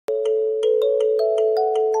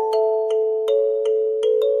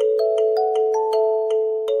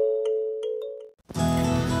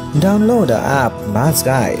Download the app Maths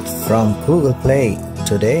Guide from Google Play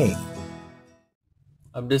today.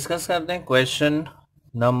 अब discuss करते हैं question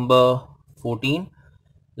number 14.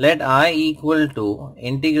 Late I equal to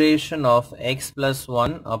integration of x plus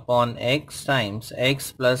 1 upon x times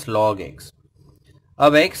x plus log x.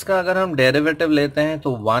 अब x का अगर हम derivative लेते हैं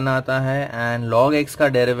तो 1 आता है एंड log x का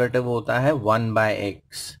डेरिवेटिव होता है 1 बाय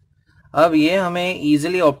x. अब ये हमें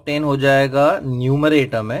इजीली ऑब्टेन हो जाएगा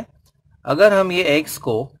न्यूमरेटर में अगर हम ये x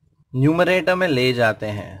को न्यूमरेटर में ले जाते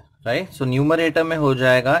हैं, राइट. सो न्यूमरेटर में हो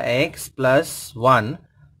जाएगा x plus 1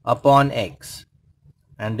 upon x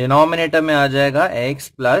and denominator में आ जाएगा x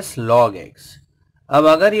प्लस log x. अब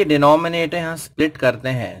अगर ये डिनोमिनेटर यहाँ स्प्लिट करते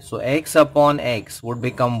हैं सो x upon x would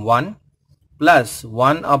become 1 plus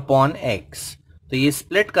 1 upon x. तो ये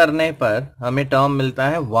स्प्लिट करने पर हमें टर्म मिलता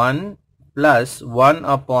है 1 प्लस 1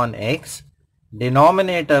 अपॉन x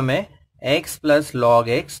डिनोमिनेटर में x plus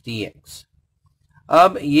log x dx.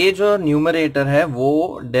 अब ये जो न्यूमरेटर है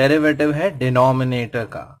वो डेरिवेटिव है डिनोमिनेटर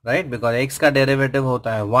का, राइट, बिकॉज x का डेरिवेटिव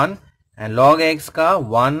होता है 1 एंड log x का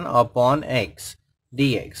 1 upon x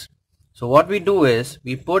dx. So what we do is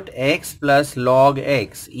we put x plus log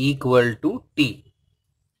x equal to t.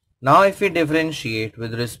 Now if we differentiate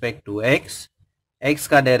with respect to x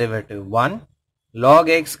का derivative 1,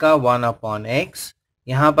 log x का 1 upon x,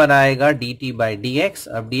 यहां पर आएगा dt by dx.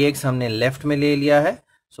 अब dx हमने left में ले लिया है.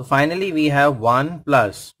 So finally we have 1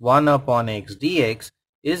 plus 1 upon x dx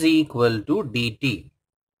is equal to dt.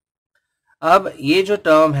 अब ये जो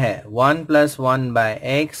टर्म है 1 plus 1 by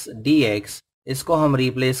x dx इसको हम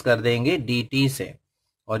रिप्लेस कर देंगे dt से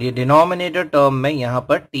और ये डिनोमिनेटर टर्म में यहाँ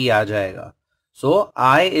पर t आ जाएगा. So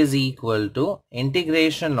I is equal to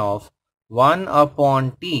integration of 1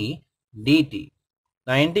 upon t dt.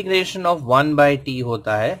 The integration of 1 by t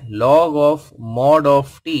होता है log of mod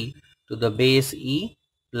of t to the base e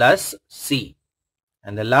plus c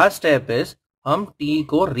and the last step is हम t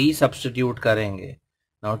को resubstitute करेंगे.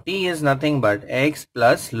 Now t is nothing but x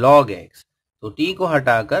plus log x. तो t को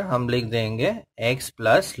हटाकर हम लिख देंगे x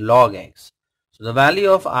plus log x. So the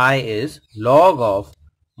value of I is log of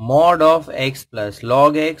mod of x plus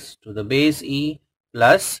log x to the base e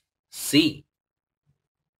plus c.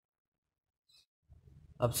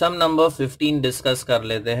 अब सम number 15 discuss कर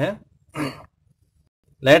लेते हैं.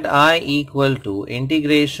 Let I equal to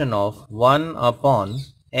integration of 1 upon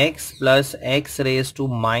x plus x raised to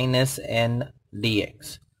minus n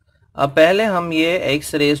dx. अब पहले हम ये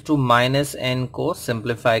x raised to minus n को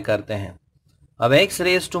simplify करते हैं. अब x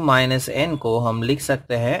raised to minus n को हम लिख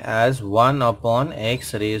सकते हैं as 1 upon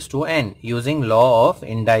x raised to n using law of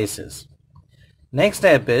indices. Next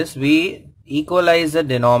step is we equalize the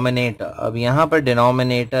denominator. अब यहाँ पर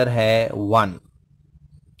denominator है 1,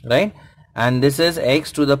 right? And this is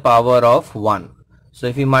x to the power of 1. So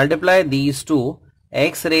if we multiply these two,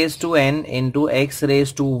 x raised to n into x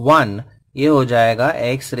raised to 1, ये हो जाएगा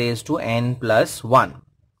x raised to n plus 1.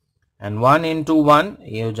 And 1 into 1,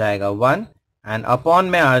 ये हो जाएगा 1. And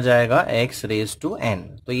upon में आ जाएगा x raised to n.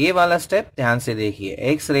 तो ये वाला स्टेप ध्यान से देखिए.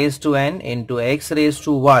 x raised to n into x raised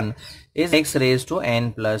to 1 is x raised to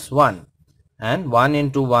n plus 1. And 1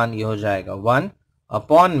 into 1 ये हो जाएगा 1.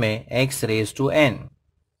 Upon में x raised to n.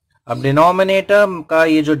 अब डिनोमिनेटर का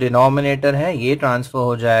ये जो डिनोमिनेटर है ये ट्रांसफर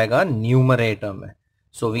हो जाएगा न्यूमरेटर में.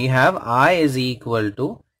 So we have I is equal to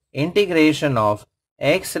integration of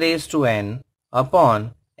x raise to n upon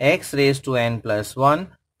x raise to n plus 1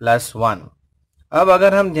 plus 1. अब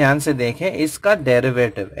अगर हम ध्यान से देखें इसका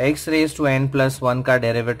derivative x raise to n plus 1 का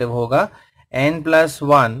डेरिवेटिव होगा n plus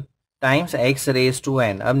 1 times x raise to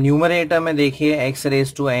n. अब न्यूमरेटर में देखिए x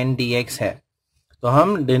raise to n dx है तो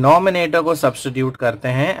हम डिनोमिनेटर को सब्स्टिट्यूट करते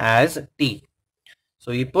हैं as t.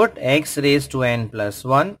 So we put x raise to n plus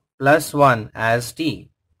 1 as t.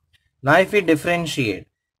 Now if we differentiate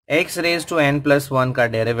x raise to n plus 1 का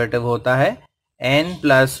डेरिवेटिव होता है n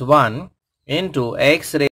plus 1 into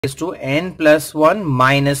x raise to n plus 1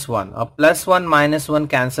 minus 1. अब plus 1 minus 1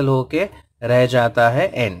 cancel होके रह जाता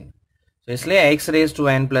है n. तो इसलिए x raise to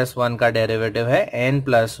n plus 1 का डेरिवेटिव है n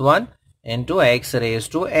plus 1 into x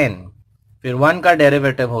raise to n. फिर 1 का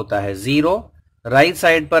डेरिवेटिव होता है 0. राइट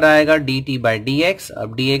साइड पर आएगा dt बाई dx.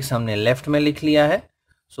 अब dx हमने लेफ्ट में लिख लिया है.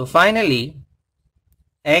 So finally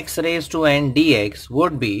x raise to n dx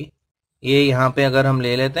would be, ये यहाँ पे अगर हम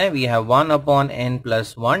ले लेते हैं we have 1 upon n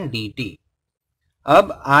plus 1 dt.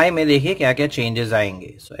 अब I में देखिए क्या क्या चेंजेस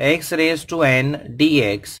आएंगे. सो x raise to n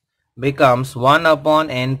dx becomes 1 upon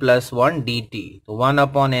n plus 1 dt. तो 1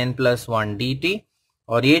 अपॉन n प्लस 1 dt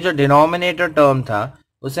और ये जो डिनोमिनेटर टर्म था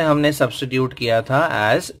उसे हमने सब्स्टिट्यूट किया था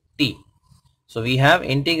as t. So we have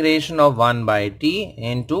integration of 1 bye t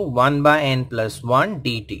into 1 bye n plus 1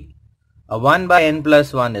 dt. 1 by n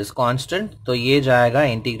plus 1 is constant, तो ये जाएगा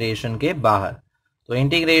इंटीग्रेशन के बाहर. तो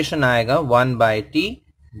इंटीग्रेशन आएगा 1 by t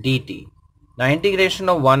dt. Now integration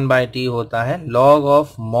of 1 by t होता है log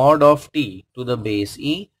of mod of t to the base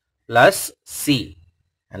e plus c.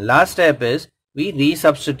 And last step is we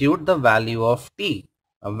resubstitute the value of t.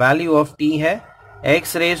 A value of t है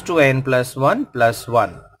x raised to n plus 1 plus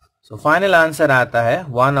 1. So final answer आता है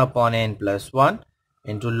 1 upon n plus 1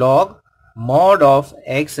 into log mod of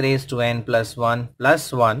x raised to n plus 1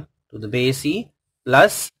 plus 1 to the base e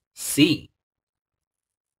plus c.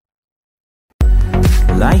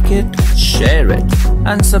 Like it, share it,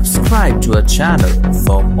 and subscribe to our channel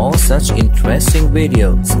for more such interesting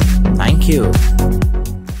videos. Thank you.